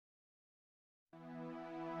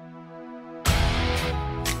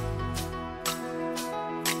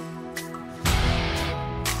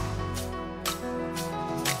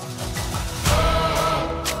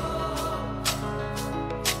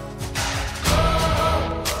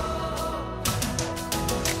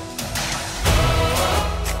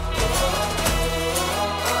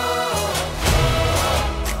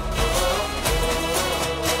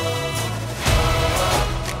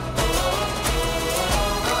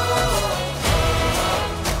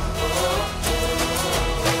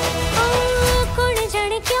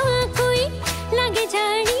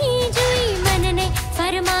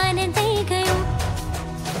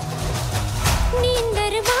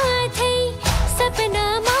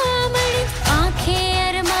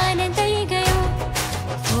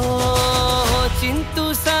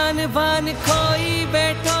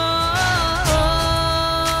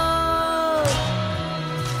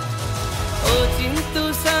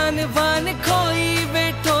आन बान खोई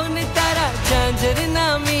बैठो ने तारा झांझर ना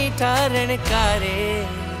मीठा रणकारे,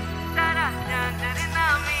 तारा झांझर ना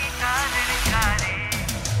मीठा रणकारे।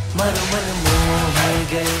 मारो मन मोह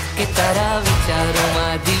गए कि तारा विचारों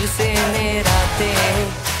मां दिल से नेराते,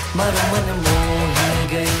 मारो मन मोह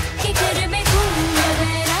गए कि घर में घूमना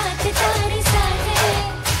रात तारे साथे,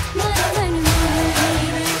 मारो मन मोही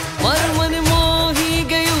गए, मारो मन मोही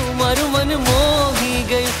गयो, मारो मन मोही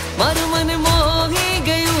गयो, मारो मन मोही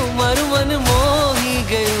गयो, मारो मन मोही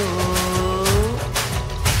गयो।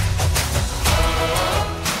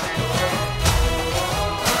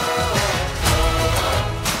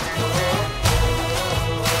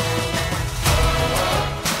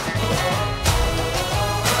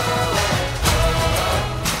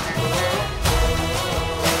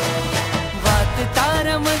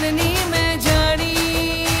 तारा मदनी मैं जानी,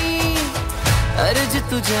 अर्ज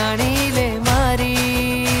तू जानी ले मारी,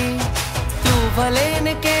 तू भले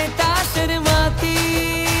न कहता शर्माती,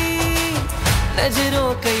 नजरों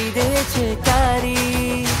कई दे छे तारी।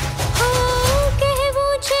 हो कहेवू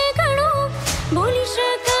छे घणो बोली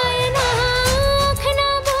शकाय ना, आँख ना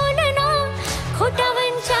बोलना खोटा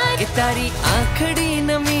वंचार, कि तारी आँखड़ी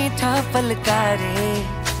न मीठा पलकारे,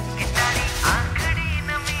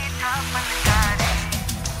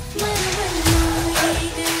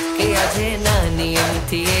 આજે નાની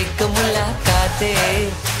અમથી એક મુલાકાતે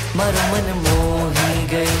મારું મન મોહી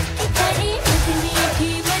ગયું, તારી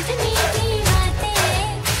મીઠી વાતે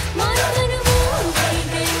મારું મન મોહી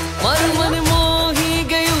ગયું, મારું મન મોહી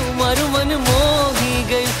ગયું, મારું મન મોહી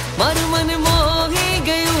ગયું, મારું મન મોહી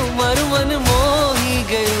ગયું, મારું મન મોહી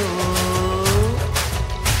ગયું।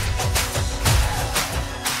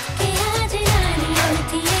 કે આજે નાની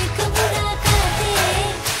અમથી એક મુલાકાતે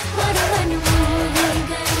મારું મન મોહી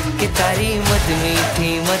ગયું, કે તારી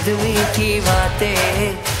મધ મીઠી વાતે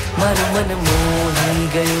મારું મન મોહી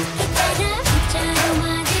ગયું, તારા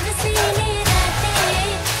વિચારોમાં દિવસે ને રાતે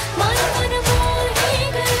મારું મન મોહી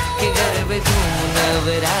ગયું, કે ગરબે ધૂમ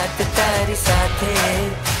નવરાત તારી સાથે।